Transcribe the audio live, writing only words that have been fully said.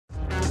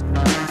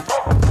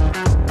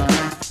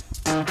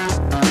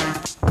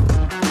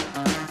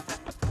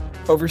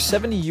Over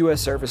 70 U.S.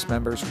 service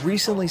members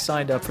recently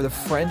signed up for the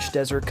French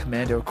Desert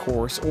Commando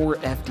course, or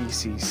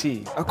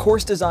FDCC, a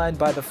course designed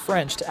by the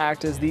French to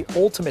act as the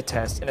ultimate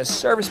test in a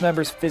service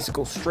member's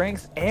physical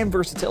strength and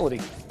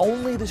versatility.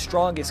 Only the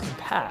strongest can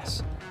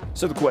pass.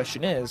 So the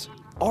question is,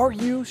 are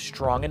you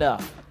strong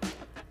enough?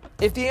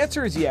 If the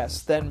answer is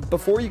yes, then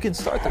before you can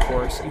start the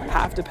course, you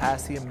have to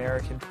pass the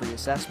American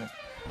pre-assessment.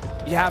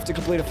 You have to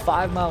complete a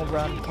 5-mile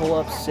run,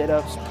 pull-ups,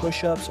 sit-ups,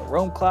 push-ups, a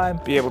rope climb,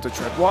 be able to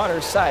tread water,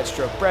 side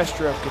stroke,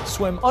 breaststroke, and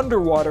swim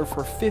underwater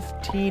for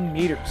 15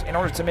 meters in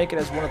order to make it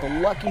as one of the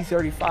lucky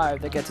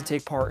 35 that get to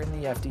take part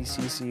in the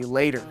FDCC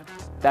later.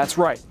 That's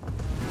right,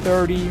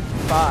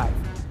 35.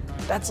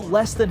 That's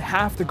less than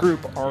half the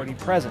group already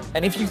present.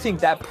 And if you think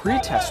that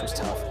pre-test was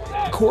tough,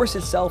 the course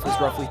itself is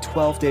roughly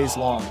 12 days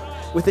long,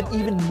 with an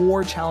even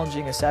more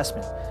challenging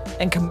assessment,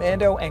 and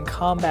commando and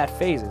combat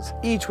phases,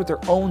 each with their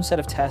own set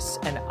of tests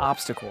and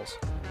obstacles.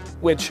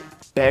 Which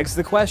begs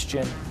the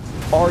question,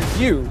 are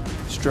you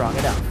strong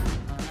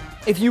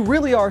enough? If you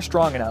really are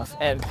strong enough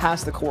and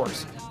pass the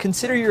course,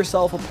 consider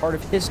yourself a part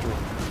of history.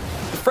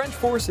 The French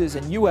forces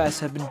and US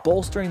have been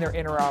bolstering their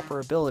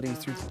interoperability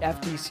through the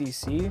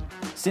FDCC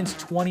since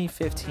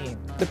 2015.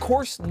 The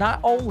course not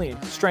only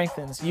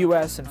strengthens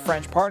US and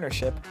French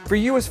partnership, for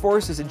US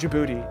forces in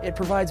Djibouti, it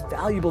provides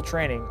valuable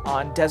training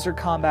on desert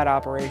combat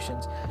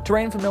operations,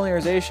 terrain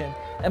familiarization,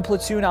 and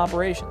platoon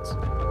operations.